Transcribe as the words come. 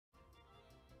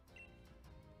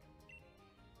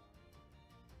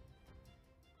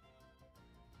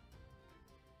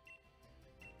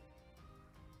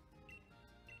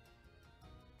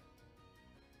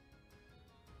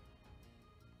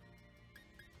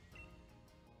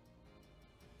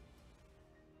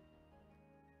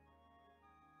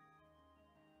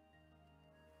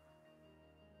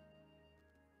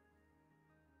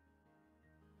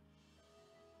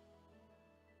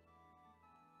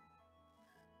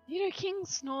Nidoking,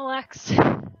 Snorlax,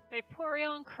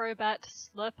 Vaporeon, Crobat,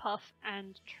 Slurpuff,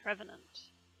 and Trevenant.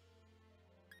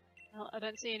 Well, I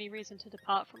don't see any reason to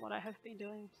depart from what I have been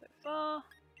doing so far.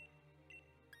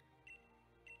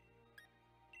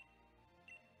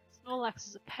 Snorlax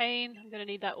is a pain. I'm going to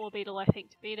need that Orbeetle, I think,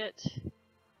 to beat it.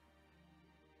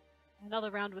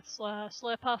 Another round with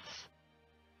Slurpuff.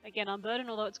 Again, Unburden,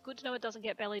 although it's good to know it doesn't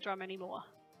get Belly Drum anymore.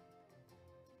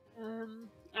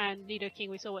 And Nidoking,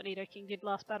 we saw what Nidoking did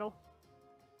last battle.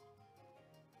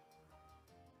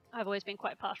 I've always been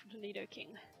quite partial to Nidoking.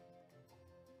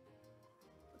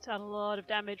 It's had a lot of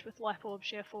damage with Life Orb,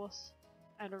 Sheer Force,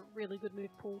 and a really good move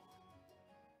pool.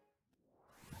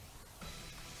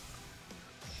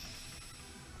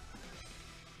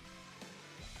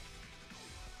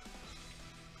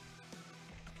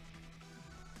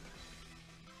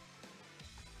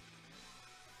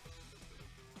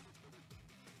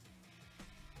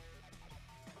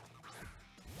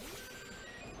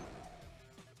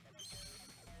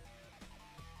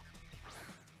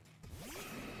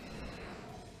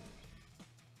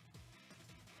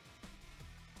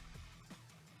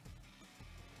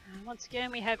 Once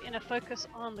again, we have inner focus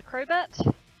on the Crobat.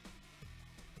 So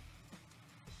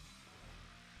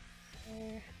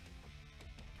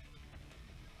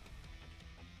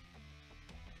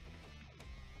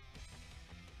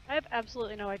I have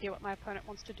absolutely no idea what my opponent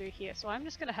wants to do here, so I'm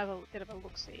just going to have a bit of a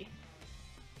look-see.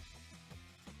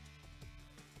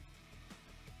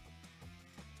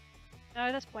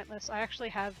 No, that's pointless. I actually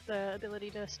have the ability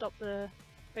to stop the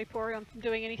Vaporeon from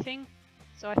doing anything.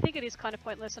 So I think it is kind of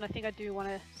pointless, and I think I do want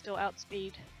to still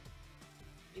outspeed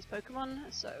these Pokemon,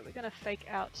 so we're going to fake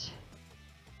out.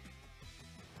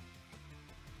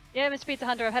 Yeah, Mr. Pizza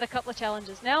Hunter, I've had a couple of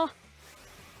challenges now.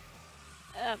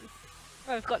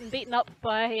 I've gotten beaten up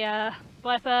by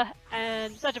Viper,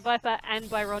 and such a Viper, and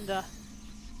by Rhonda.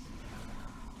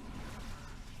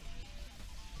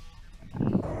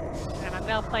 And I'm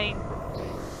now playing.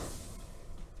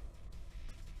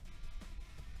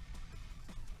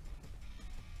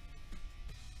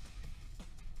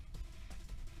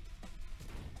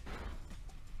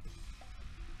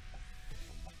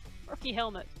 Rocky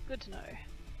Helmet, good to know.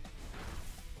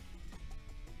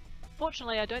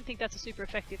 Fortunately, I don't think that's a super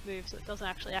effective move, so it doesn't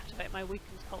actually activate my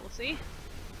weakness policy.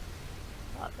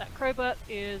 But that Crobat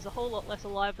is a whole lot less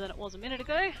alive than it was a minute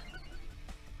ago,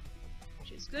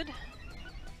 which is good.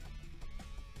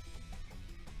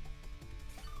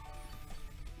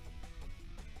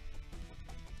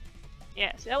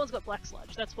 Yeah, see that one's got Black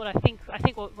Sludge. That's what I think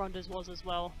what Rhonda's was as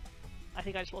well. I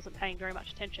think I just wasn't paying very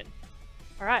much attention.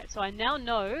 Alright, so I now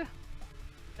know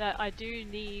that I do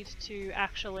need to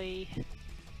actually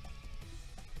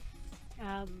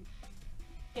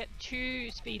get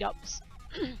 2 speed ups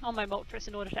on my Moltres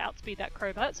in order to outspeed that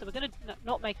Crobat, so we're going to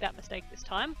not make that mistake this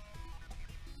time.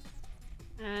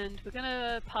 And we're going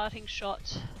to Parting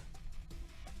Shot.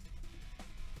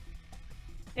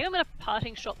 I think I'm going to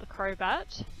Parting Shot the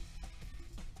Crobat.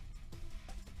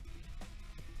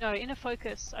 No, Inner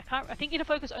Focus. I think Inner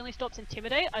Focus only stops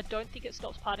Intimidate. I don't think it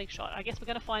stops Parting Shot. I guess we're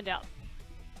going to find out.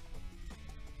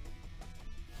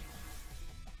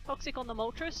 Toxic on the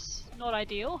Moltres, not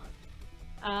ideal.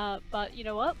 But you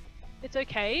know what? It's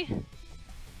okay.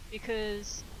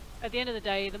 Because at the end of the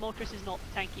day, the Moltres is not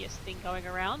the tankiest thing going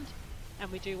around. And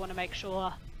we do want to make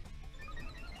sure...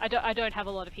 I don't have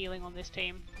a lot of healing on this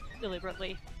team,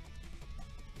 deliberately.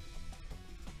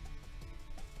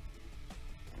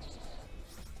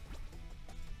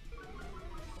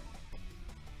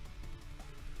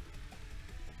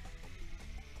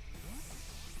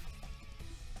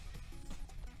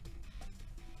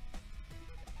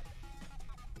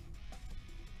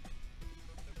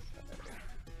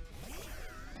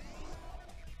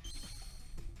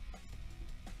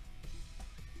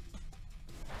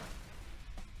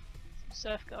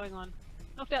 Surf going on.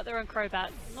 Knocked out their own Crobat.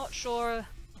 Not sure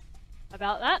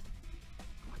about that.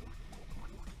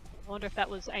 I wonder if that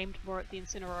was aimed more at the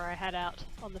Incineroar I had out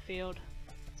on the field.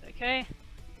 It's okay.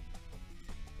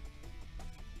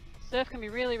 Surf can be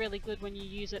really, really good when you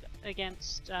use it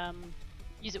against,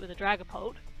 use it with a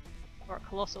Dragapult or a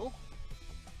Colossal.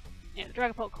 Yeah, the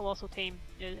Dragapult Colossal team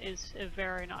is a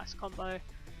very nice combo.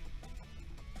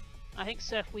 I think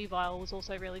Surf Weavile was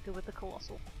also really good with the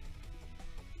Colossal.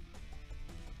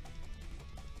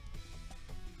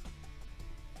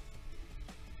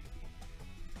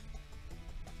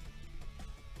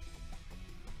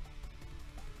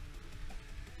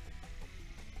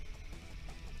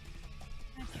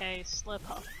 Okay,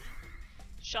 Slurpuff.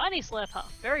 Shiny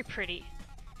Slurpuff, very pretty.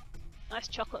 Nice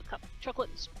chocolate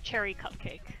cherry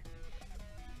cupcake.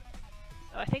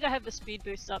 So I think I have the speed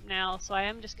boost up now, so I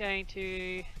am just going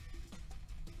to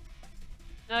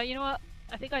You know what?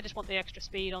 I think I just want the extra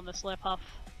speed on the Slurpuff.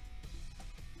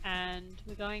 And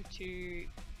we're going to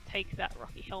take that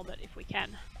Rocky Helmet if we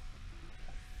can.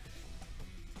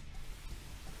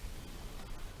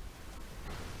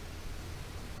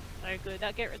 So good,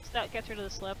 that gets rid of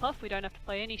the Slurpuff. We don't have to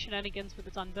play any shenanigans with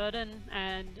its Unburden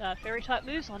and Fairy type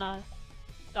moves on our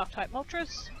Dark type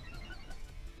Moltres.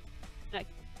 That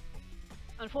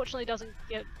unfortunately doesn't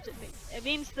get... It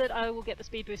means that I will get the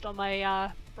speed boost on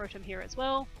my Rotom here as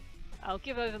well. I'll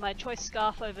give over my Choice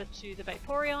Scarf over to the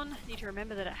Vaporeon. Need to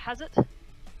remember that it has it.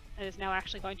 It is now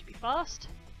actually going to be fast.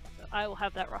 So I will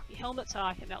have that Rocky Helmet so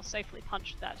I can now safely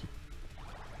punch that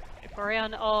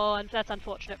Vaporeon. Oh, and that's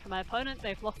unfortunate for my opponent.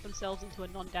 They've locked themselves into a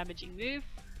non-damaging move.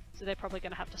 So they're probably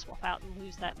going to have to swap out and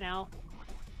lose that now.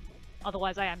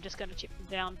 Otherwise I am just going to chip them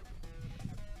down.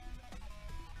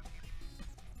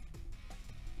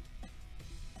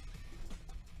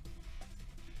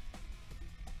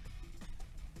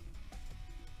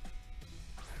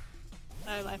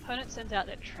 So my opponent sends out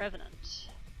their Trevenant.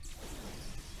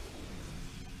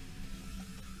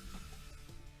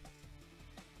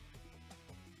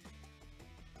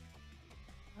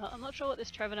 Well, I'm not sure what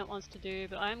this Trevenant wants to do,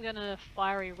 but I'm gonna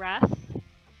Fiery Wrath.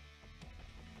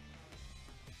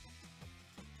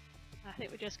 I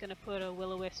think we're just gonna put a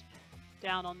Will-O-Wisp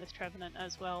down on this Trevenant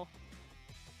as well.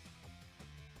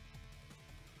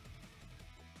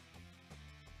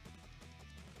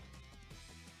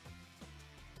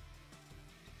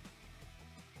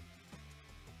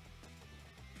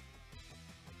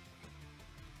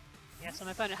 Yeah, so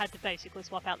my opponent had to basically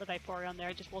swap out the Vaporeon there.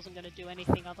 It just wasn't going to do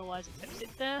anything otherwise except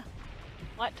sit there.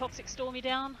 Might Toxic Storm me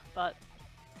down, but...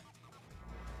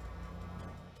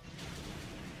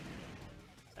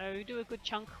 So do a good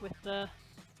chunk with the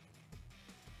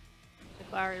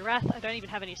Fiery Wrath. I don't even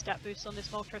have any stat boosts on this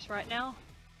Moltres right now.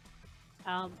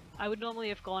 I would normally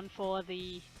have gone for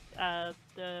the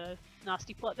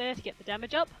Nasty Plot there to get the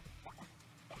damage up,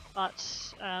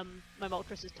 but my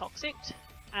Moltres is Toxicked,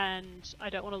 and I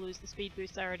don't want to lose the speed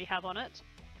boost I already have on it,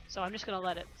 so I'm just going to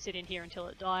let it sit in here until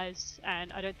it dies,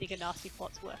 and I don't think a Nasty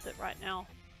Plot's worth it right now.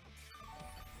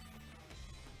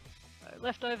 So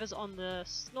leftovers on the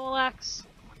Snorlax,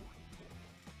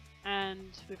 and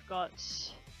we've got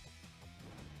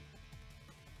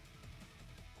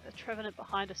a Trevenant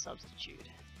behind a Substitute.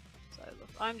 So look,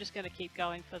 I'm just going to keep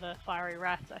going for the Fiery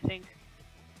Wrath, I think.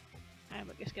 And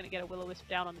we're just going to get a Will-O-Wisp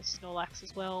down on this Snorlax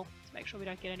as well, to make sure we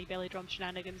don't get any belly drum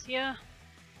shenanigans here.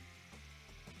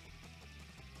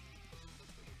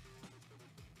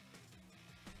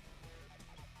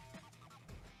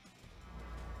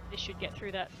 This should get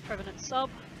through that Trevenant sub.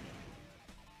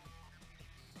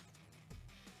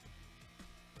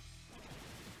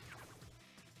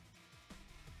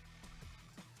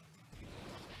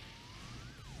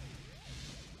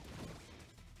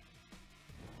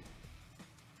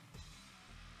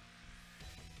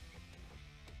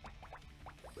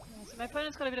 So my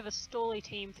opponent's got a bit of a stally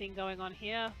team thing going on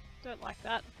here. Don't like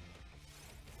that.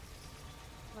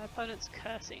 My opponent's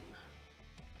cursing.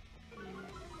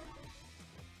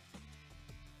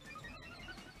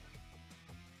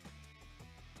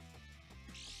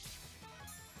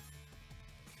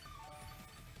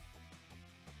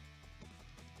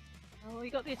 Well, we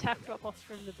got the attack drop off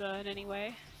from the burn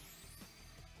anyway.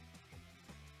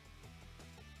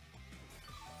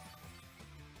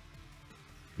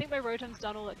 I think my Rotom's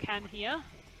done all it can here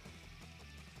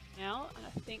now, and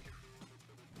I think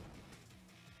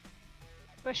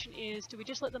the question is, do we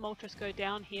just let the Moltres go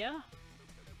down here?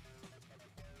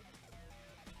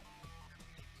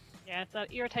 Yeah, it's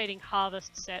that irritating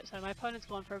harvest set, so my opponent's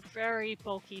gone for a very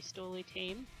bulky stally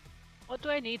team. What do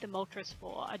I need the Moltres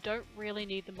for? I don't really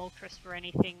need the Moltres for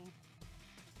anything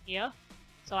here,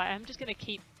 so I am just going to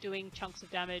keep doing chunks of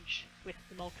damage with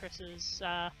the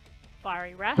Moltres'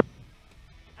 Fiery Wrath.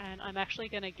 And I'm actually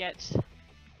going to get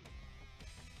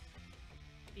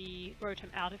the Rotom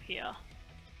out of here.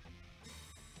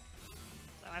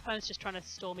 So my opponent's just trying to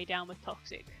stall me down with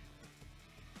Toxic.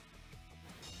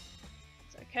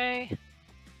 It's okay.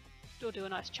 Still do a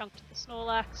nice chunk to the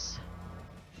Snorlax.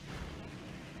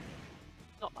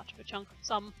 Not much of a chunk,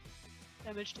 some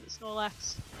damage to the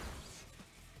Snorlax.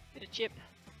 Bit of chip.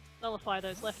 Nullify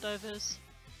those leftovers.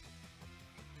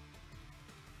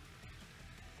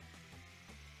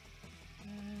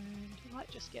 Might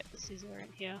just get the Scissor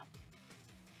in here.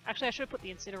 Actually, I should have put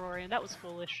the Incineroar in. That was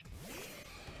foolish.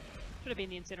 Should have been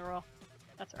the Incineroar.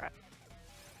 That's alright.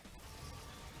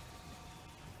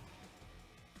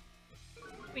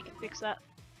 We can fix that.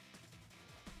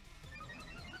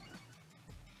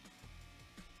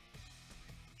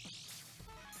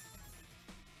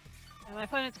 And my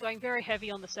opponent's going very heavy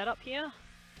on the setup here.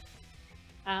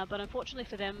 But unfortunately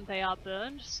for them, they are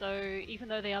burned, so even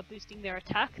though they are boosting their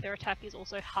attack is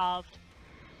also halved.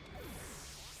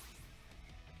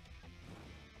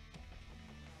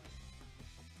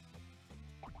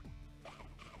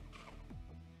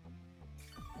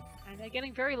 And they're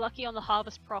getting very lucky on the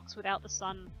harvest procs without the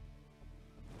sun.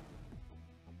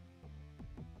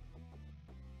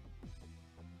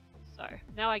 So,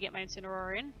 now I get my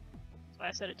Incineroar in. That's why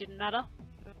I said it didn't matter.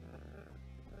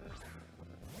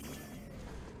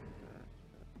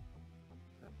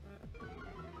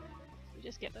 We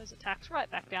just get those attacks right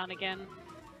back down again.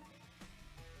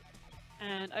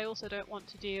 And I also don't want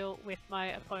to deal with my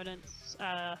opponent's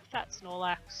Fat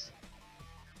Snorlax.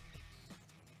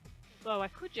 Though I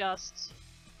could just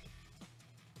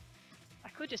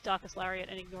Darkest Lariat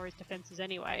and ignore his defenses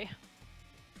anyway.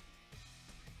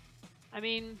 I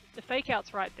mean, the fake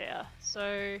out's right there,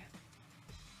 so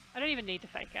I don't even need to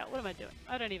fake out. What am I doing?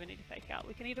 I don't even need to fake out.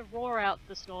 We can either roar out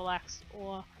the Snorlax,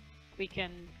 or we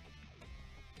can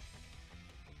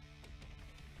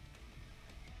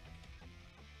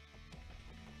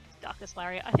Darkest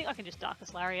Lariat. I think I can just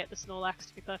Darkest Lariat the Snorlax,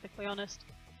 to be perfectly honest.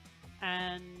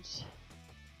 And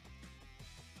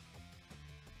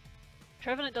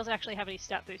Trevenant doesn't actually have any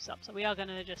stat boosts up, so we are going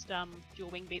to just dual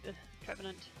wing beat the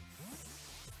Trevenant.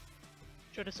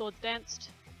 Should have Swords Danced,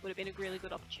 would have been a really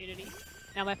good opportunity.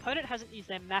 Now my opponent hasn't used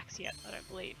their max yet, I don't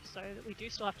believe, so we do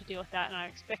still have to deal with that, and I'm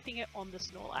expecting it on the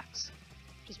Snorlax.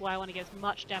 Which is why I want to get as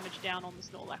much damage down on the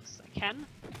Snorlax as I can.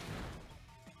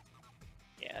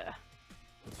 Yeah.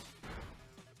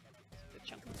 Good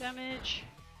chunk of damage.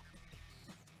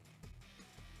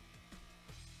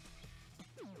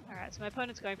 Alright, so my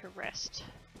opponent's going for Rest.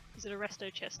 Is it a Resto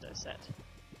Chesto set?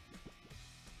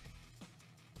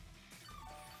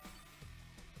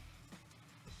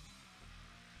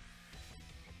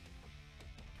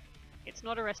 It's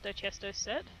not a Resto Chesto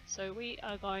set, so we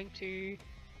are going to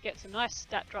get some nice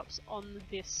stat drops on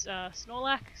this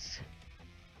Snorlax.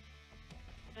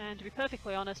 And to be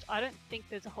perfectly honest, I don't think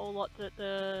there's a whole lot that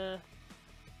the...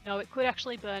 No, it could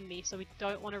actually burn me, so we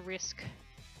don't want to risk...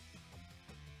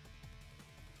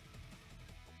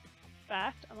 In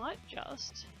fact, I might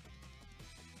just...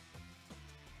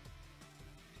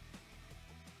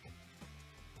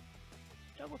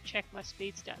 double check my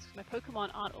speed stats, because my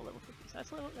Pokemon aren't all level 50,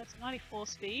 so that's 94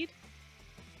 speed.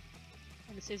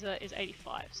 And the Scissor is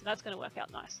 85, so that's going to work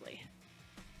out nicely.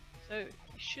 So,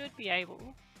 we should be able...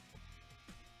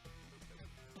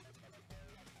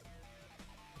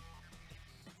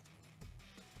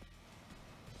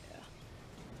 Yeah.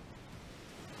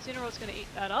 Incineroar's going to eat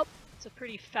that up. It's a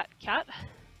pretty fat cat.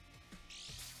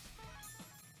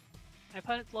 My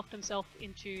opponent's locked himself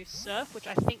into Surf, which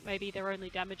I think may be their only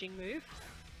damaging move.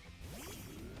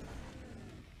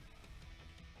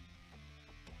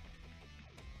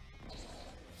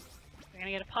 We're going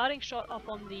to get a parting shot up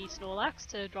on the Snorlax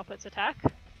to drop its attack.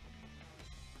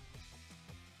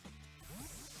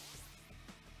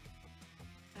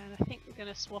 And I think we're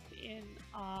going to swap in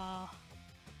our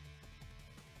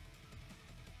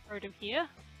Rotom here.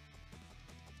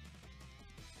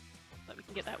 So we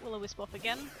can get that Will-O-Wisp off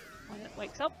again when it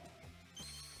wakes up.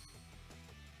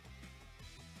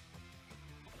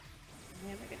 And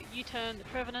then we're going to U-turn the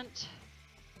Trevenant.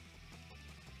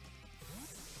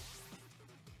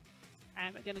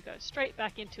 And we're going to go straight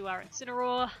back into our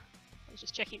Incineroar. I was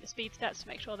just checking the speed stats to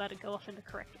make sure that it'd go off in the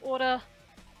correct order.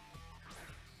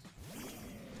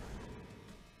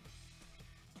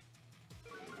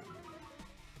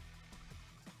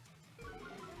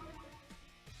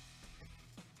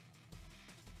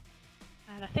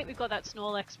 And I think we've got that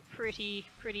Snorlax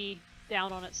pretty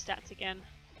down on its stats again.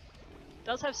 It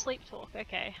does have Sleep Talk,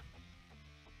 okay.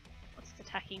 What's its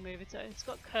attacking move? It's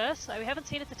got Curse, so we haven't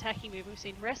seen its attacking move. We've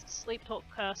seen Rest, Sleep Talk,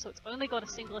 Curse, so it's only got a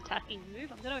single attacking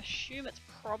move. I'm going to assume it's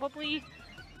probably...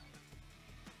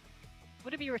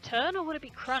 Would it be Return or would it be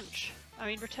Crunch? I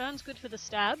mean, Return's good for the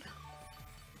stab.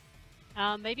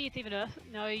 Maybe it's even Earth...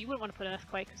 No, you wouldn't want to put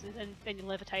Earthquake, because then your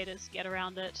Levitators get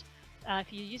around it.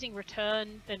 If you're using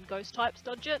Return, then Ghost types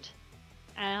dodge it.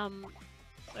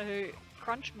 So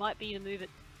Crunch might be the move it...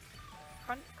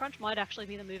 Crunch might actually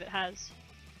be the move it has.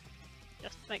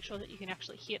 Just to make sure that you can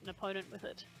actually hit an opponent with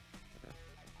it.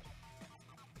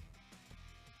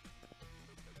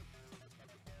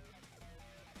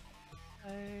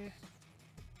 So...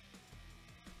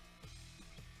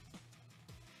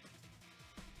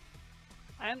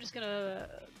 I am just gonna...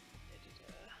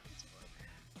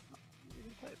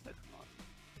 Pokemon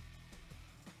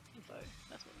info,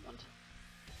 that's what we want.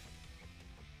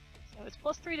 So it's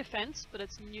 +3 defense, but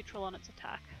it's neutral on its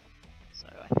attack. So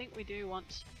I think we do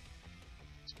want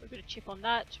to Put a bit of chip on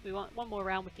that. We want one more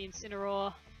round with the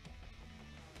Incineroar.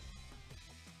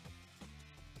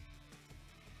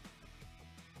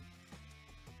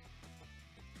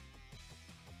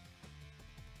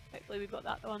 Hopefully we've got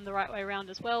that one the right way around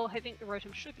as well. I think the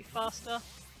Rotom should be faster.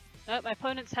 Nope, my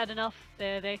opponent's had enough.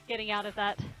 They're getting out of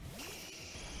that.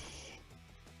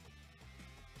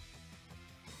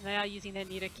 They are using their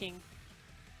Nidoking.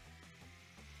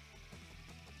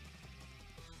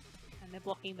 And they're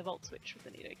blocking the Volt Switch with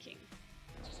the Nidoking.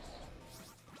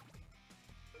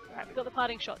 Alright, we've got the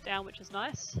parting shot down, which is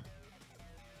nice.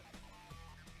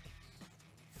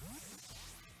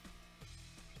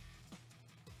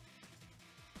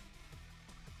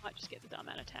 Might just get the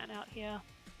Darmanitan out here.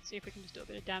 See if we can just do a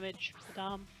bit of damage with the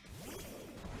Darm.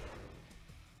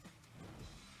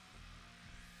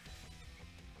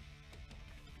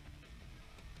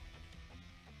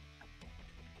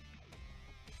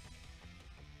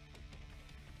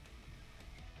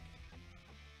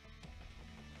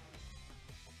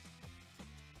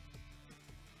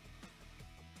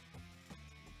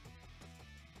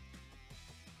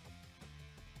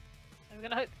 So we're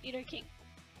gonna hope Nidoking.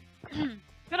 I'm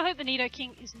gonna hope the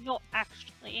Nidoking is not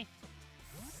actually...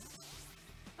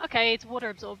 Okay, it's water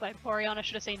absorbed by Vaporeon. I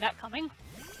should have seen that coming.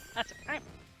 That's okay.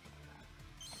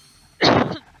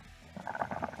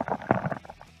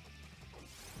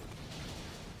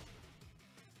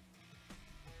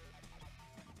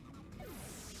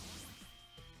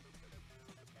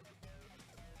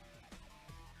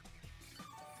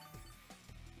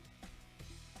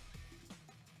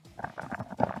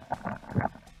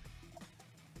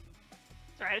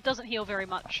 Alright, it doesn't heal very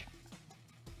much.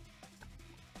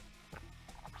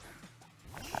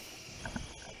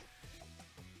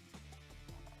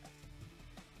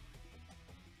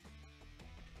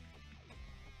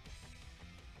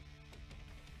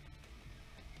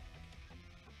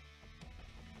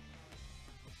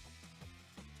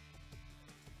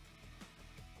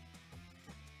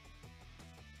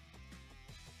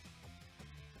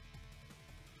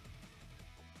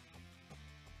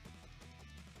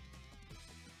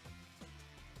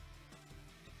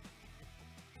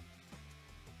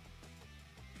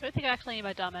 I don't think I actually need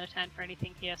my Darmanitan for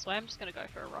anything here, so I'm just going to go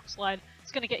for a Rock Slide.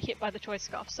 It's going to get hit by the Choice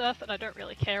Scarf Surf, and I don't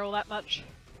really care all that much.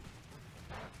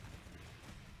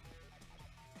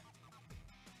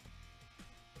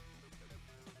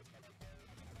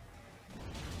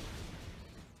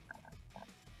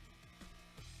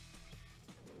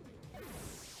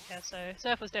 Yeah, so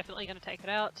Surf was definitely going to take it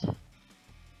out.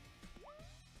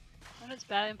 And it's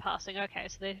bad in passing. Okay,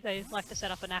 so they like to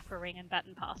set up an Aqua Ring and bat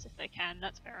and pass if they can.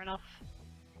 That's fair enough.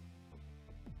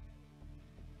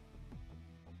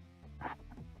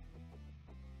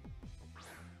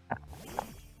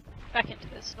 Back into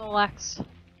the Snorlax.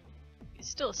 He's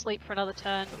still asleep for another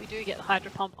turn, but we do get the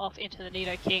Hydro Pump off into the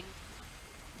Nidoking,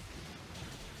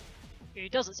 who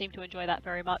doesn't seem to enjoy that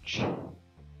very much.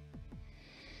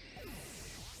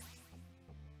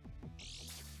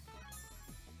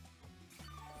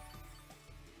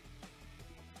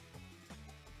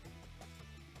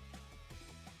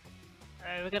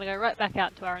 So we're going to go right back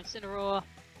out into our Incineroar.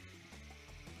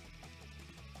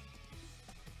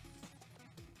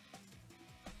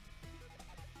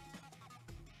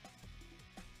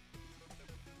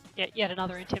 Get yet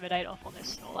another Intimidate off on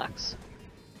this Snorlax.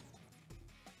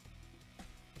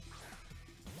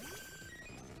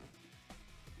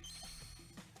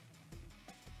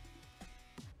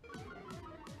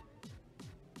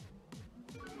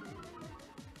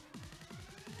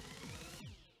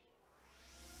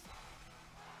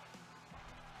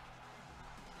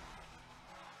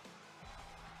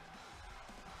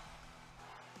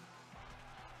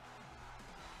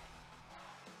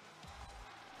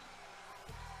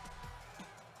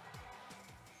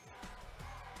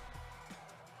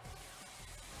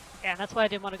 Yeah, that's why I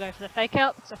didn't want to go for the Fake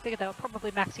Out, because I figured they were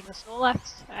probably maxing the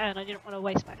Snorlax, and I didn't want to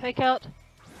waste my Fake Out.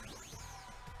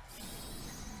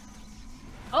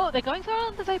 Oh, they're going for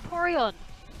the Vaporeon!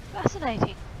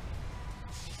 Fascinating!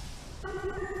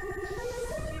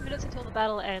 2 minutes until the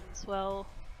battle ends, well...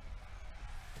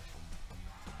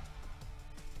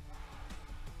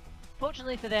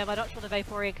 Fortunately for them, I'm not sure the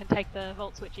Vaporeon can take the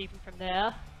Volt Switch even from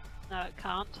there. No, it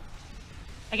can't.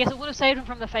 I guess it would have saved him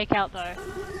from the Fake Out though.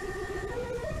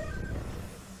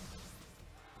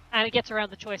 And it gets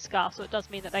around the Choice Scarf, so it does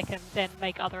mean that they can then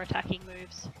make other attacking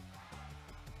moves.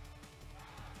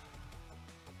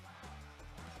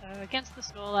 So against the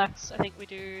Snorlax, I think we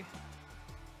do...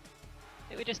 I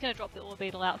think we're just going to drop the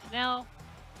Orbeetle out for now.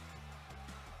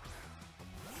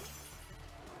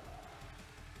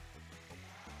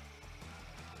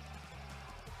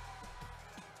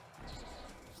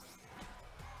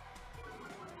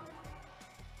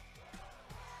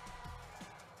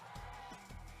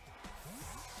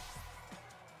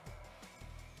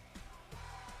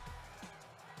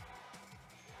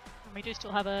 And we do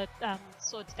still have a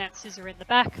Swords Dance Scissor in the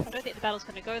back. I don't think the battle's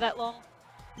going to go that long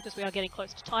because we are getting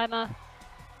close to timer,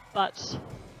 but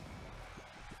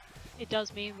it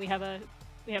does mean we have a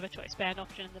choice band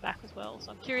option in the back as well.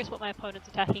 So I'm curious what my opponent's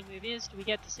attacking move is. Do we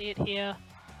get to see it here?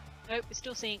 Nope, we're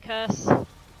still seeing Curse. So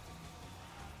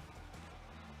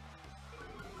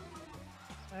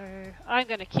I'm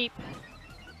going to keep.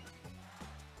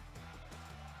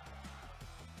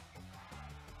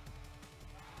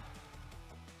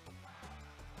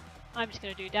 I'm just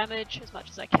going to do damage as much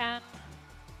as I can.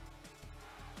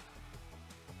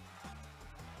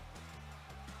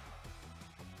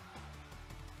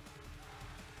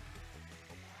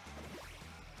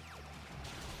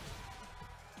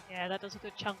 Yeah, that does a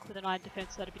good chunk with a 9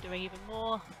 defense, so that'd be doing even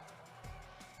more.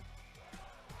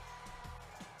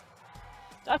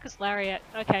 Darkest Lariat,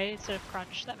 okay, instead of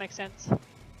Crunch, that makes sense.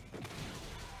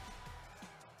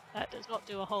 That does not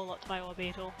do a whole lot to my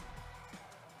Orbeetle.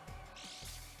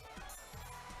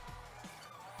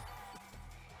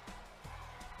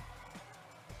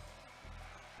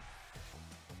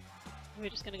 We're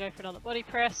just going to go for another Body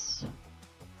Press.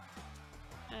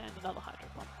 And another Hydro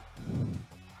Pump.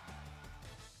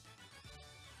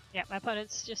 Yeah, my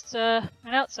opponent's just ran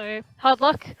out, so hard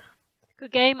luck.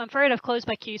 Good game. I'm afraid I've closed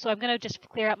my queue, so I'm going to just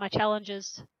clear out my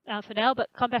challenges for now, but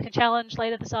come back and challenge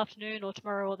later this afternoon or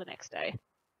tomorrow or the next day.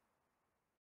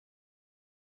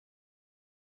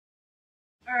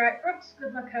 Alright, Brooks,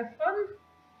 good luck, have fun.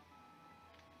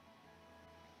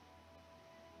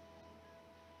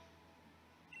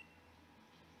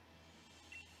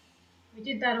 We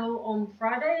did that all on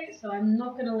Friday, so I'm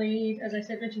not going to lead, as I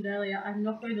mentioned earlier, I'm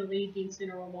not going to lead the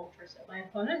Incineroar Moltres at my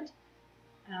opponent.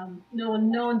 No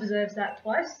one deserves that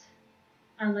twice,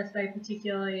 unless they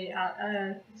particularly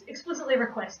explicitly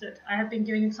request it. I have been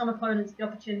giving some opponents the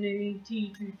opportunity to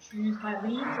choose my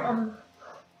leads on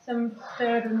some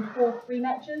 3rd and 4th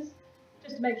rematches,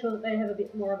 just to make sure that they have a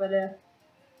bit more of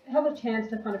have a chance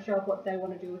to kind of show off what they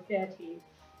want to do with their team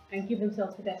and give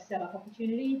themselves the best setup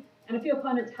opportunity. And a few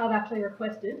opponents have actually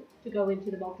requested to go into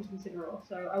the Moltres Incineroar,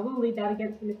 so I will lead that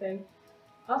against them if they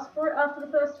ask for it after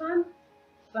the first time,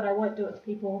 but I won't do it to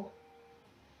people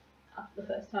after the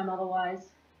first time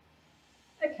otherwise.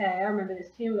 Okay, I remember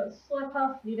this team. We've got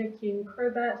Slurpuff, Nidoking,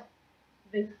 Crobat,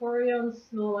 Vaporeon,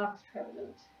 Snorlax,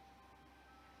 Trevenant.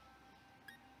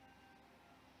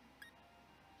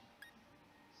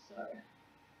 So, I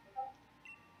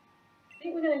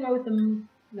think we're going to go with them.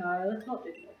 No, let's not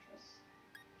do the Moltres.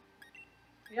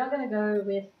 We are going to go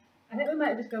with, I think we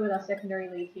might just go with our secondary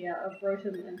lead here of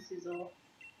Rotom and Sizzle.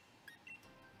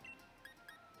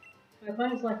 My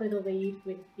opponent's likely to lead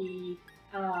with the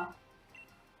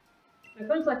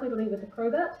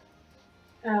Crobat,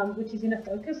 which is in a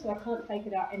focus, so I can't fake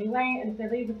it out anyway, and if they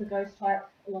lead with the Ghost type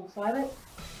alongside it,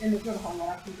 then there's not a whole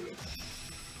lot I can do.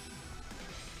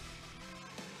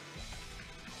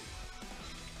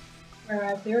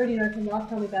 Whereas they already know from last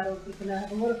time we battled, we can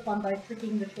have a lot of fun by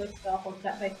tricking the choice staff onto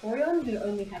that Vaporeon, who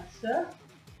only had Surf.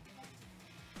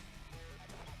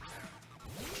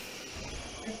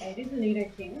 Okay, it is a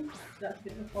Nidoking, so that's a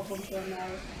bit of a problem for now.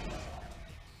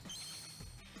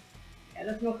 Yeah,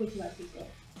 that's not good for my Sizzle,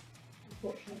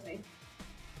 unfortunately.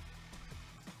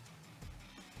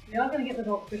 We are going to get the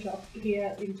Volt Push off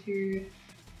here into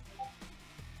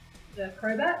the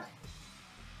Crobat.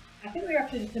 I think we're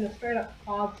actually just going to straight up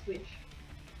hard switch.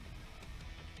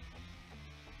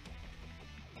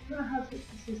 I'm going to hard switch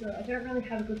the Scissor. I don't really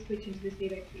have a good switch into this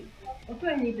Nidoking. What do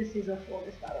I need the Scissor for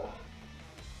this battle?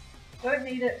 Don't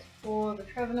need it for the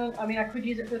Trevenant. I mean, I could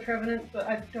use it for the Trevenant, but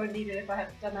I don't need it if I have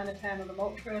Damanitan or the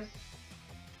Moltres.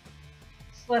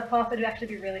 Slurpuff, it'd actually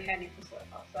be really handy for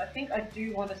Slurpuff. So I think I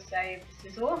do want to save the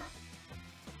Scissor. I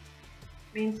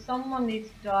mean, someone needs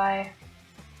to die.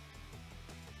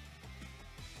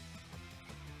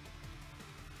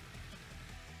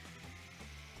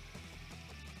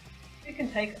 You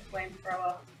can take a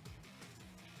Flamethrower.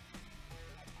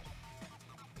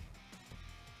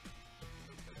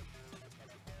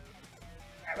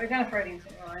 Alright, we're going to throw the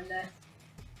Incineroar in there.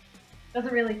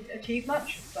 Doesn't really achieve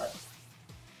much, but...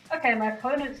 Okay, my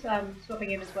opponent's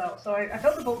swapping in as well, so I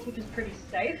felt the Volt Switch was pretty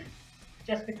safe,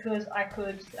 just because I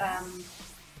could...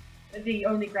 the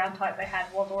only ground type they had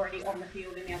was already on the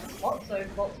field in the other slot, so the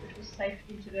Volt Switch was safe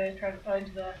into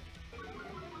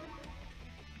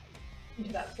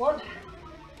that slot.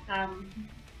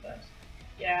 But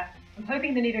yeah, I'm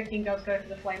hoping the Nidoking does go for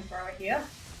the Flamethrower here.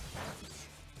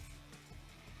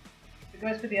 If it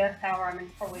goes for the Earth Power, I'm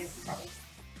probably in some trouble.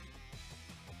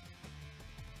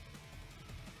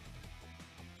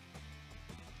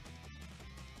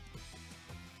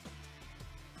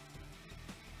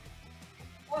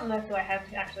 What on earth do I have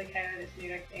to actually KO this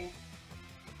Nidoking?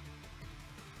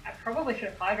 I probably should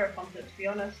have Hydro Pumped it, to be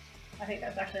honest. I think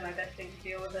that's actually my best thing to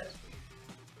deal with it.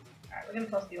 Alright, we're going to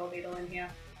toss the Orbeetle in here.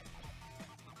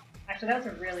 Actually, that's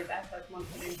a really bad Pokemon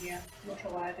to put in here. I'm not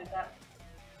sure why I did that.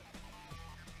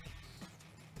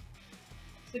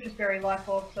 Citrus Berry Life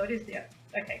Orb, so it is the...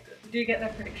 Okay, good. We do get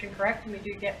that prediction correct, and we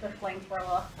do get the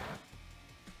Flamethrower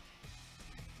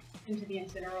into the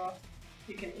Incineroar.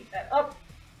 You can eat that up.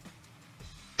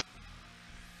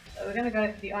 So we're going to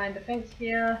go for the Iron Defense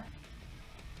here.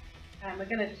 And we're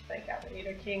going to just fake out the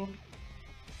Nidoking.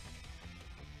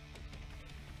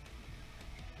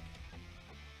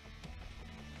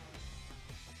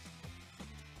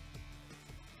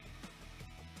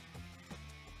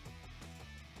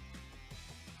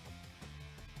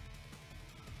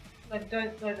 I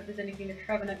don't know that there's anything the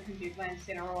Trevenant can do to my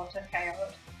Incineroar to KO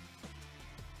it.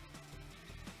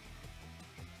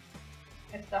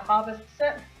 It's the Harvest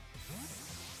set.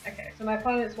 Okay, so my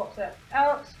opponent swaps it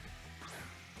out.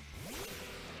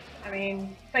 I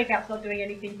mean, Fake Out's not doing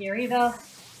anything here either.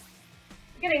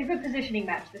 We're getting a good positioning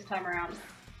match this time around.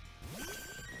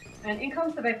 And in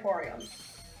comes the Vaporeon.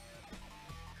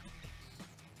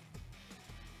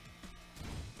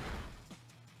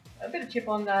 A bit of chip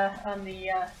on the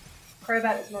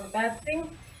Crobat is not a bad thing.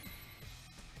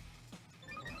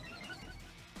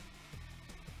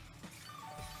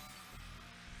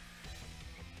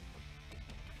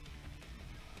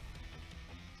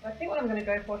 So I think what I'm going to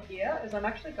go for here is I'm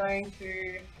actually going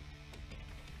to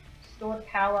Stored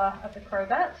Power of the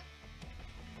Crobat.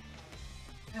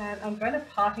 And I'm going to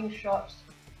Parting Shot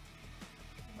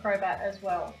the Crobat as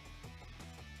well.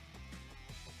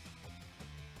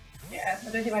 Yeah, I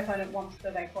don't think my opponent wants the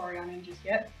Vaporeon in just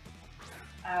yet.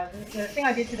 The thing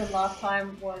I did to them last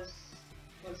time was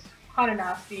kind of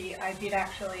nasty. I did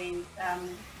actually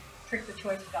trick the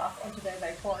Choice Scarf onto their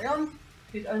Vaporeon,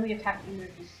 whose only attacking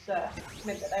move was Surf, which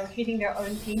meant that they were hitting their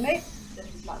own teammates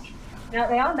just as much. Now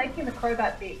they are making the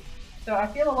Crobat big, so I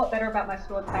feel a lot better about my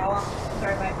Stored Power,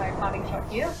 sorry, my Parting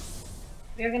Shot here.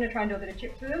 We are going to try and do a bit of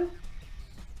chip to them.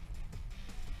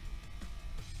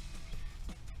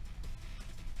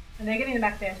 And they're getting the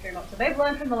Max Airstream up. So they've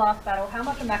learned from the last battle how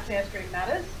much a Max Airstream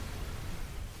matters.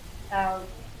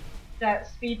 That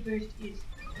speed boost is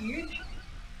huge.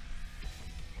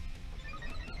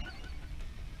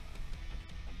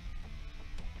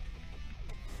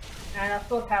 And our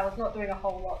Stored Power is not doing a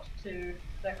whole lot to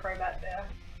the Crobat there.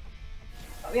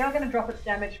 But we are going to drop its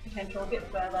damage potential a bit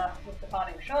further with the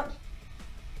Parting Shot.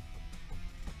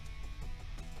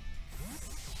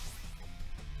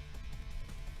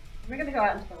 We're going to go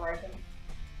out into the Rotom.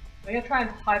 We're going to try and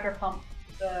Hydro Pump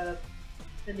the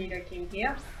Nidoking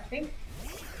here, I think.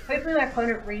 Hopefully my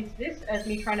opponent reads this as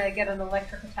me trying to get an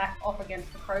electric attack off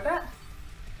against the Crobat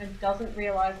and doesn't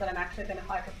realise that I'm actually going to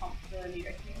Hydro Pump the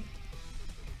Nidoking,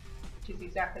 which is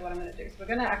exactly what I'm going to do. So we're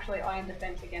going to actually Iron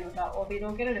Defense again with our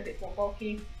Orbeetle, get it a bit more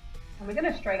bulky, and we're going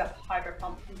to straight up Hydro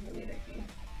Pump into the Nidoking.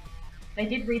 They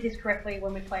did read this correctly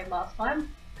when we played last time,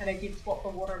 and I did swap the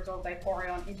Water Absorb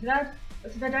Vaporeon into that.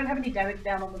 But since I don't have any damage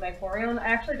down on the Vaporeon, I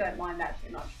actually don't mind that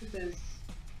too much, because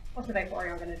what's the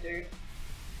Vaporeon going to do?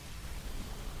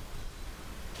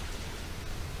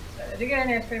 So they do get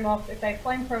an Airstream off. If they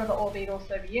Flamethrower the Orbeetle,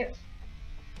 so be it.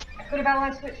 I could have Ally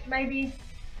Switched maybe,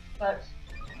 but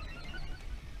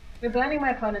we're burning my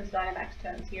opponent's Dynamax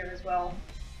turns here as well.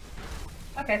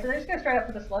 Okay, so they just go straight up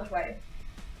for the Sludge Wave.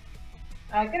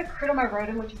 I get a crit on my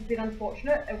Rotom, which is a bit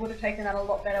unfortunate. It would have taken that a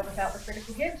lot better without the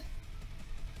critical hit.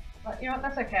 But you know what,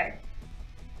 that's okay.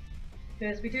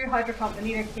 Because we do Hydro Pump the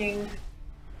Nidoking,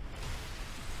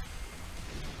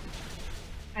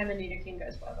 and the Nidoking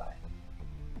goes bye-bye.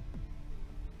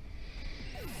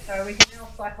 So we can now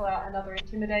cycle out another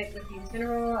Intimidate with the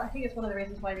Incineroar. I think it's one of the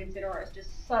reasons why the Incineroar is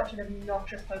just such an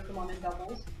obnoxious Pokemon in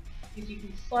doubles, is you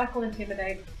can cycle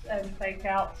Intimidate and Fake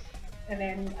Outs, and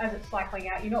then as it's cycling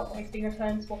out, you're not wasting a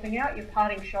turn swapping out, you're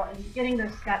Parting Shot, and you're getting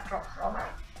those stat drops off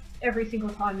every single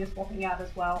time you're swapping out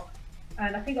as well.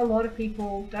 And I think a lot of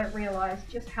people don't realise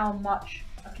just how much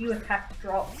a few attack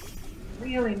drops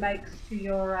really makes to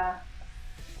your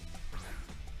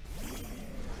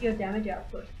damage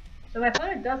output. So my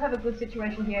opponent does have a good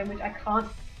situation here in which I can't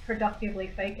productively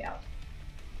Fake Out.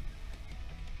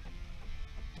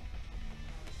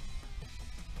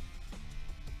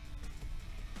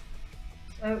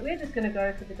 So we're just going to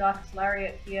go for the Darkest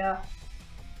Lariat here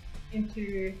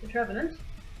into the Trevenant.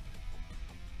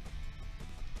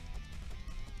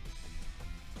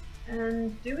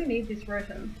 And do we need this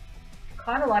Rotom?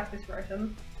 Kinda like this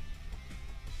Rotom.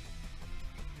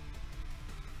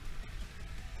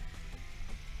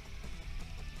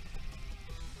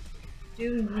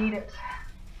 do need it.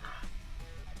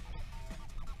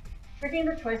 Tricking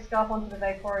the Choice Scarf onto the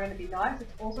Vaporeon would be nice.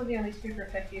 It's also the only super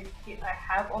effective hit I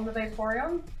have on the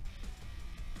Vaporeon.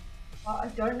 But I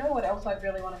don't know what else I'd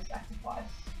really want to sacrifice.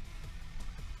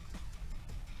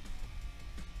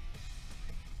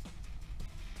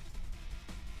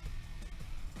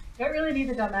 Don't really need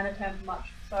the Darmanitan for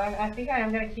much, so I think I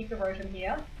am going to keep the Rotom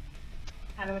here,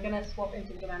 and we're going to swap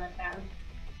into Darmanitan.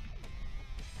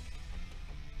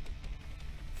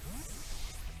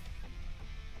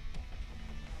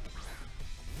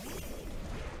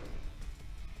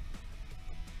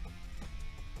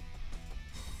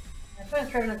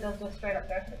 First Revenant does just straight up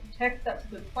go for the Protect, that's a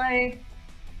good play.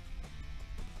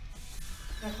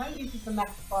 My opponent uses the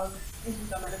Max Bug into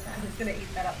Darmanitan, he's going to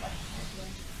eat that up like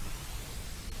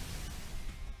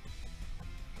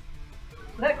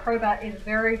so that Crobat is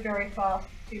very, very fast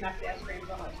to max air streams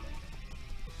on it.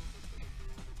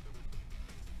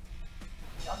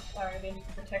 Just sorry, I mean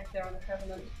to protect there on the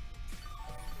Revenant.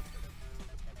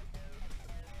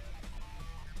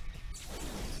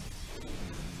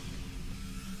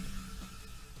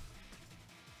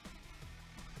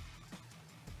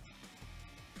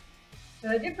 So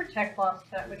they did protect last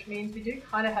turn, which means we do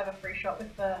kind of have a free shot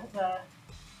with the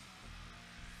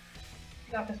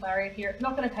Darkest Lariat here. It's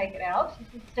not going to take it out.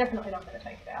 It's definitely not going to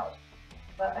take it out.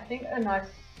 But I think a nice...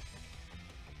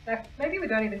 maybe we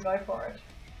don't even go for it.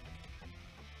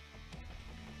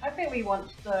 I think we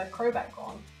want the Crobat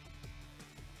gone.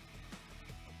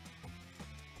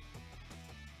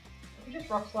 If we just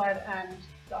Rock Slide and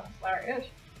Darkest Lariat.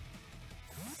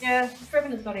 Yeah,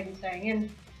 Revenant's not even staying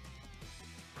in.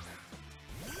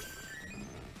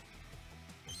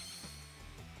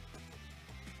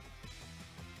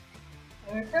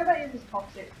 So Crobat uses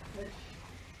Toxic, which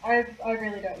I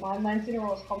really don't mind. My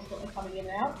Incineroar is constantly coming in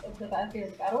and out of the battlefield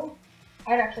of battle.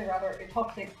 I'd actually rather it be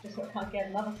Toxic just so it can't get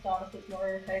another status that's more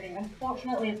irritating.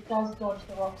 Unfortunately, it does dodge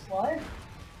the Rock Slide.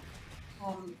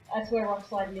 That's where Rock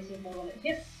Slide misses more than it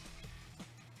hits.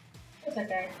 It's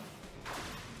okay.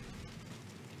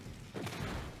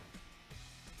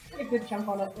 Pretty good chunk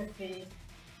on it with the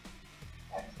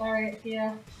Darkest Lariat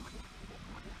here.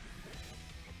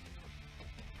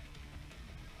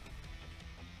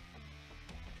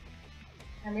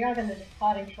 And we are going to just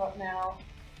Parting Shot now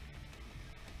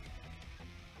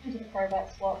into the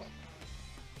Crobat slot.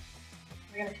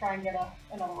 We're going to try and get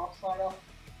another Rock Slide off.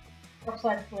 Rock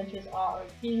Slide flinches are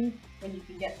OP when you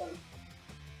can get them.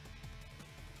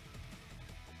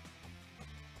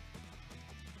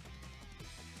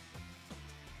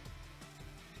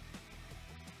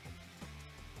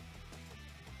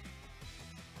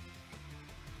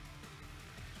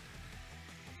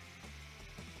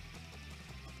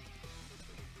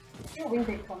 Wing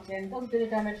Beat comes in, does a bit of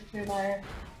damage to my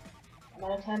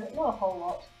Darmanitan, but not a whole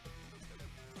lot.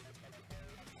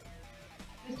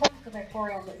 This time it's the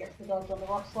Vaporeon that gets the dodge on the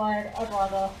Rock Slide.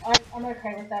 I'm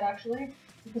okay with that actually,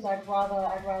 because I'd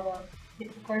rather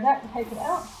hit the Crobat and take it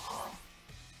out.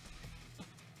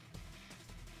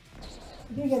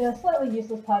 We do get a slightly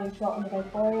useless Parting Shot on the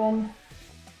Vaporeon,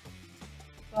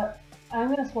 but I'm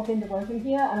going to swap into Rotom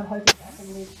here, and I'm hoping that I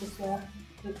can leave this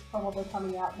that's probably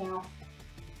coming out now.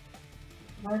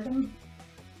 Rotom.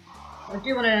 I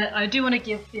do want to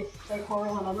give this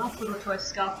Vaporeon a nice little Choice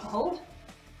Scarf to hold.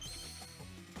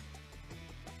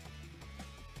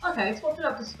 Okay, swapped it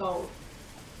up to Scald.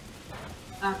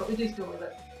 But we do still with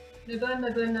it. No burn,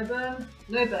 no burn, no burn,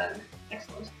 no burn.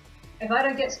 Excellent. If I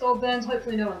don't get Scald burns,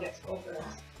 hopefully no one gets Scald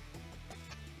burns.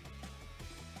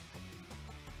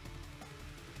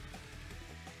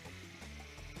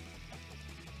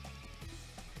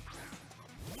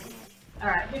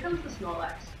 Alright, here comes the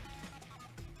Snorlax.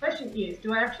 Question is,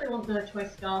 do I actually want the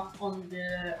Choice Scarf on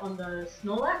the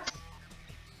Snorlax?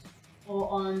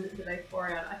 Or on the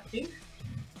Vaporeon? I think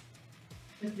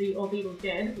with the Orbeetle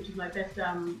dead, which is my best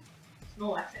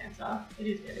Snorlax answer. It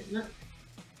is dead, isn't it?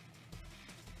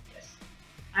 Yes.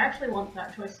 I actually want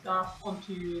that Choice Scarf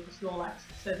onto the Snorlax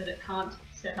so that it can't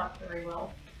set up very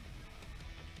well.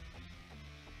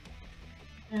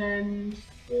 And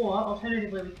or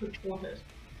alternatively we could taunt it.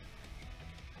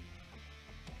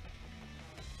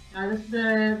 Now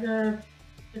the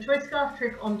Choice Scarf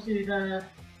trick onto the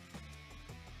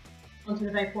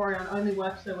Vaporeon only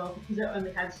works so well because it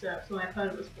only has Surf, so my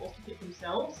opponent was forced to hit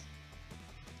themselves.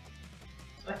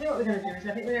 So I think what we're going to do is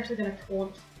I think we're actually going to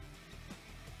taunt.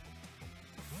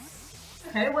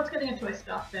 Okay, what's getting a Choice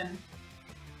Scarf then?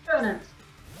 Revenant.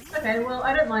 Okay, well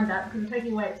I don't mind that because I'm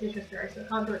taking away its Citrus Berry, so I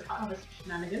can't do its Harvest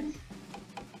shenanigans.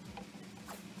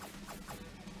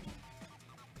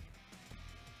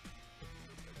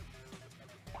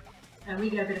 And we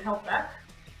get a bit of health back,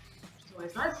 which is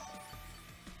always nice.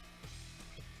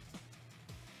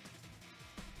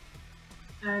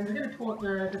 And we're going to taunt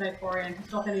the Vaporeon to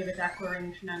stop any of its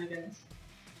aquaring shenanigans.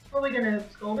 Probably going to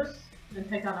Scald us and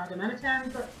take out our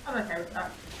Domanitan, but I'm okay with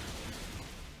that.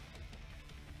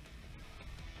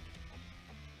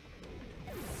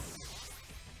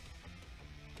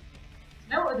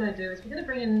 Now what we're going to do is we're going to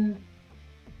bring in...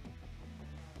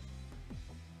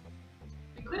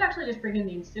 We could actually just bring in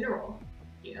the Incineroar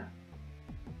here.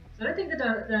 So I don't think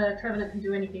the Trevenant can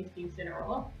do anything to the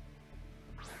Incineroar.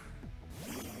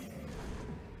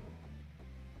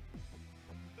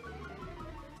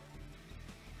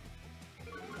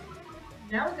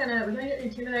 Now we're gonna get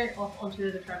Intimidate off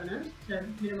onto the Trevenant to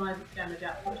minimise its damage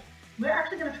output. We're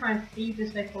actually gonna try and feed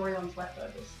this Vaporeon's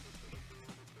leftovers.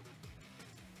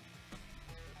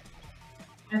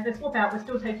 And if they swap out, we're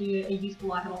still taking a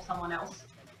useful item off someone else.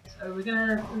 So we're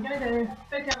gonna go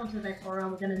fake out onto the Vaporeon,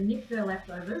 we're gonna nick their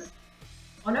leftovers.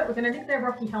 Oh no, we're gonna nick their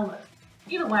Rocky Helmet.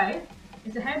 Either way,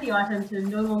 it's a handy item to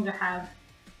no longer have.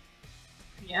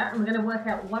 Yeah, and we're gonna work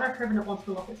out what our Trevenant wants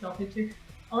to lock itself into.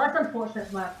 Oh, that's unfortunate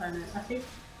for my opponent. I think...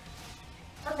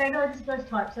 Okay, no, this is both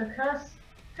types. So Curse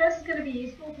is going to be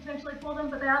useful potentially for them,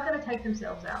 but they are going to take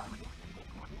themselves out.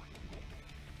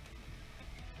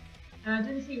 And I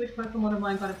didn't see which Pokemon of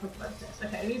mine got it for first test.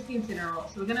 Okay, it is the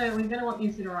Incineroar. So we're gonna want the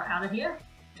Incineroar out of here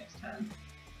next turn.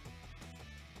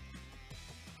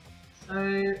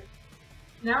 So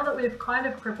now that we've kind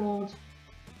of crippled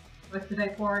both the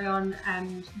Vaporeon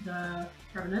and the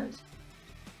Trevenant,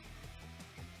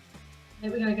 I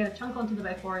think we're going to get a chunk onto the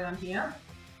Vaporeon here,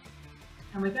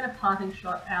 and we're going to Parting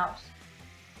Shot out.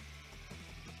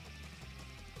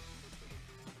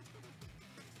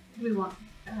 Do we want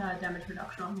damage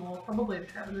reduction on more? Probably the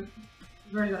Trevenant.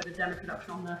 We've already got a good damage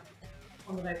reduction on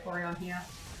the Vaporeon here.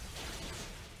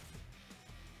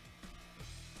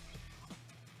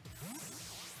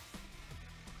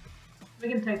 We're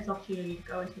going to take this opportunity to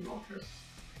go into the Moltres.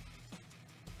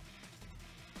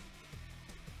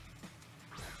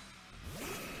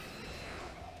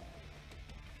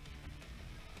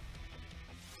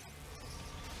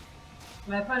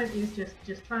 My opponent is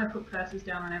just trying to put curses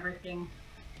down on everything.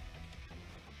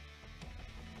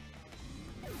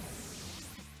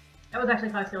 That was actually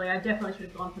kind of silly. I definitely should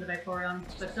have gone for the Vaporeon,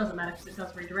 but it doesn't matter because it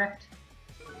does redirect.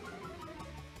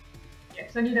 Yeah,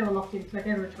 because I knew they were locked in, so I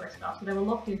gave them a choice scarf, so they were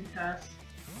locked into curse.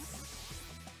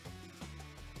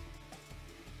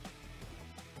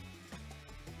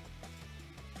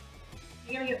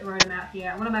 You're going to get the Rotom out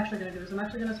here, and what I'm actually going to do is I'm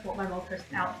actually going to swap my Moltres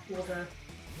out for the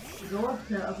Scizor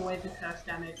to avoid the curse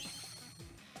damage.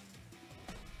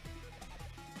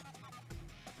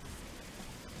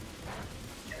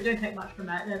 Yeah, we don't take much from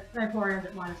that. The Vaporeon's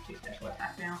at -2 special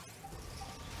attack now.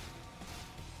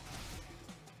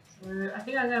 So I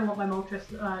think I'm going to want my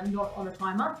Moltres not on a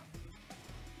timer.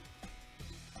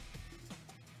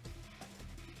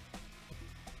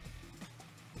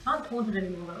 Can't taunt it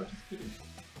anymore though, which is kidding.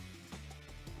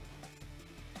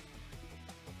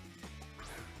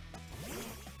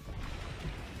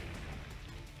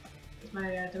 My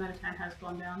Domanitan has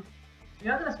gone down. We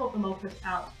are going to swap the Moltres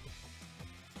out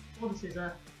for the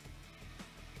Scizor.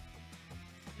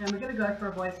 And we're going to go for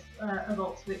a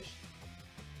Volt Switch.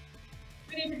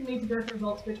 We need to go for a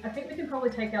Volt Switch. I think we can probably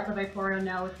take out the Vaporeon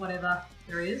now with whatever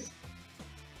there is.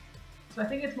 So I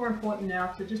think it's more important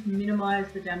now to just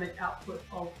minimise the damage output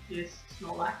of this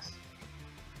Snorlax.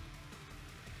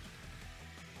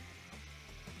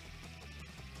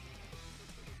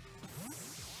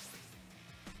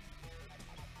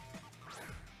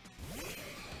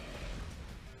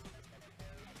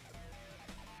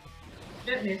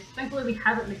 Don't miss. Thankfully we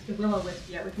haven't missed a Will-O-Wisp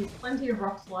yet. We've missed plenty of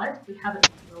Rock Slides, we haven't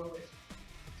missed a Will-O-Wisp.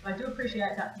 So I do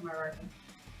appreciate that from my Rotom.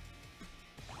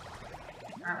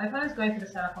 Alright, my opponent's going for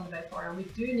the setup on the Vaporeon. We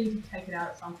do need to take it out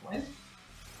at some point.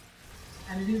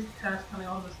 And it is the curse coming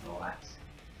on the Snorlax.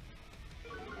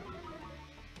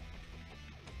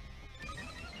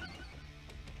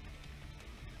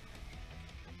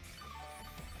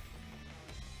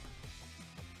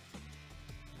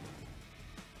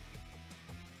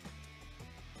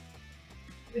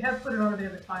 We have put it on a bit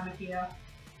of a timer here.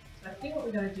 So I think what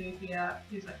we're going to do here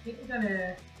is I think we're going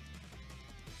to... I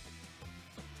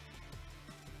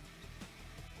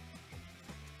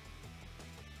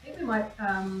think we might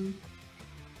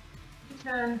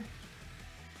U-turn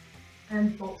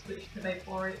and Volt Switch to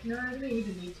Vaporeon. No, I don't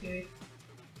even need to.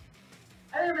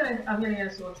 I think I'm going to get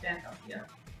a Sword Stance up here.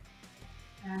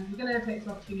 And we're going to take this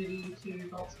opportunity to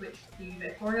Volt Switch the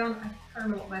Vaporeon. I can't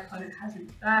remember what my opponent has in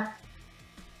the back.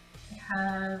 They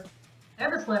have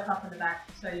a Slurp up in the back,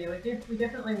 so yeah, we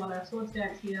definitely want a Sword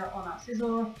Stance here on our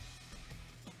Scizor.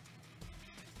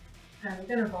 And we're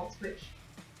going to Volt Switch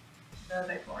the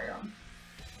Vaporeon.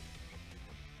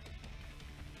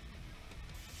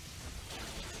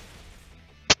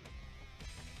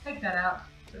 Take that out,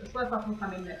 so the Slowpuff will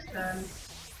come in next turn.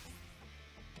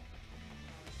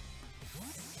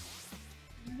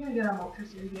 We're going to get our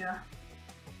Moltres in here.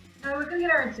 No, we're going to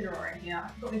get our Incineroar in here. I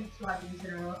thought we still have the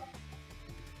Incineroar.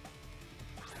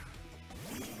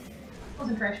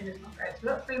 Concentration is not great, so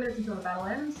we've got 3 minutes until the battle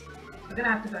ends. We're going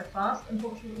to have to go fast,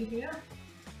 unfortunately, here.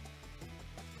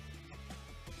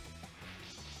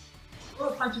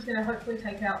 Bullet Punch is going to hopefully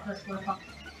take out the Slowpuff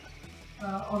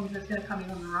that's going to come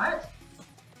in on the right.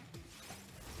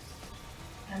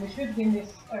 And we should win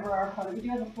this over our opponent. We do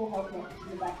have a full health Moltres in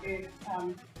the back here.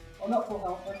 Well, not full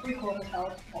health, but 3/4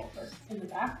 health Moltres in the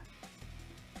back.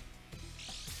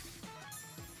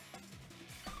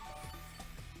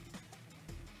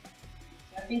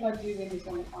 I think I do win this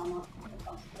on the timer when it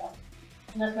comes to that.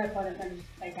 Unless my opponent manages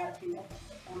to take out a few more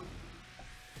Moltres.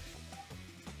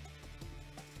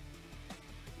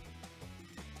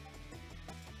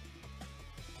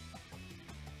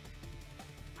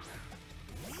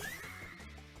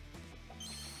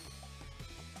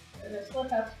 The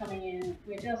Slowpuff's coming in,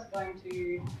 we're just going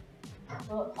to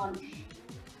Bullet Punch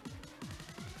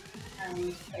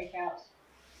and take out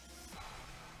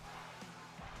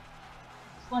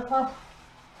Slowpuff.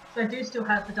 So I do still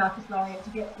have the Darkest Lariat to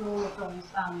get through all of those,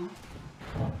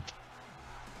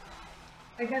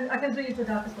 I can still use the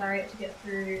Darkest Lariat to get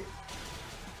through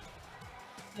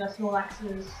the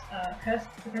Snorlax's Curse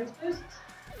defense boosts,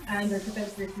 and the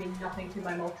defense boosts mean nothing to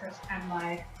my Moltres and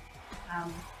my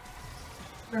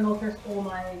Moltres or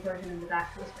my version in the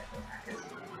back for special attackers.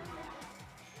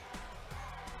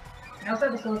 I also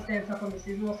have the Sword Stance up on the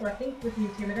Sizzle, so I think with the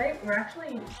Intimidate, we're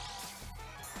actually...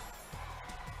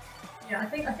 Yeah, I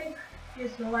think the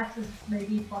Snorlax is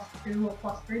maybe +2 or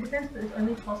 +3 defense, but it's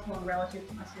only +1 relative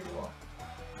to my Sizzle.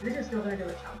 So this is still going to do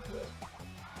a chunk to it.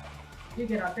 You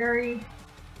get our Berry.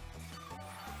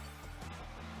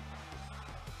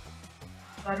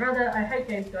 So I hate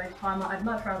games going to timer, I'd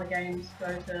much rather games go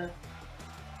to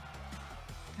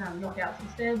knockouts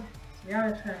instead. So we are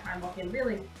just going to try and lock in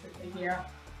really quickly here.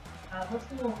 What's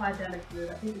the more high damage move?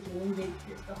 I think the Wing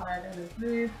Beat is the higher damage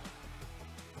move.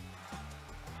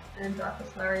 And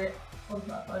Darkest Lariat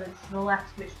onto our opponent's Snorlax,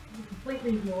 which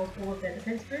completely ignores all of their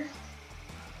defense boosts.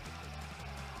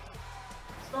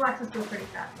 Snorlax is still pretty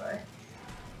fat though.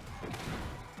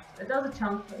 It does a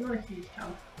chunk, but not a huge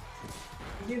chunk.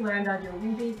 You do land out your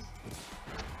Wing Beat.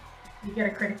 You get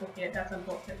a critical hit, that's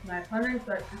unfortunate for my opponent,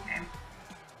 but okay.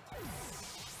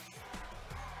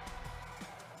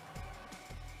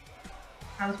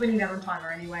 I was winning that on timer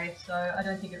anyway, so I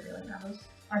don't think it really matters.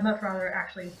 I'd much rather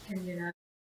actually end in a